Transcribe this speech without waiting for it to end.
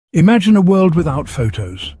Imagine a world without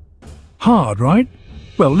photos. Hard, right?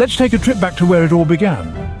 Well, let's take a trip back to where it all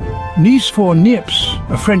began.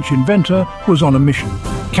 Niépce, a French inventor, was on a mission,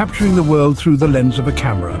 capturing the world through the lens of a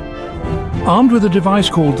camera. Armed with a device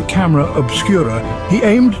called the camera obscura, he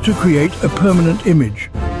aimed to create a permanent image.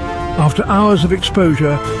 After hours of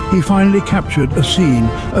exposure, he finally captured a scene,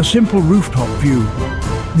 a simple rooftop view.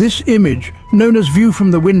 This image, known as View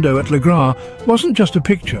from the Window at Le Gras, wasn't just a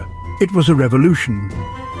picture, it was a revolution.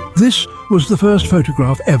 This was the first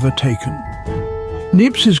photograph ever taken.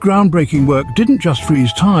 Niépce's groundbreaking work didn't just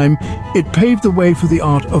freeze time, it paved the way for the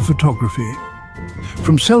art of photography.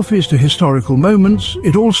 From selfies to historical moments,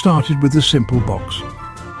 it all started with a simple box.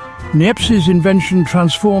 Niépce's invention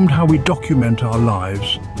transformed how we document our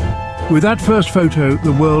lives. With that first photo,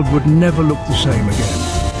 the world would never look the same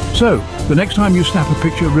again. So, the next time you snap a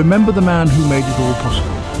picture, remember the man who made it all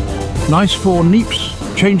possible. Nice for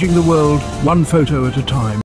Niépce, changing the world one photo at a time.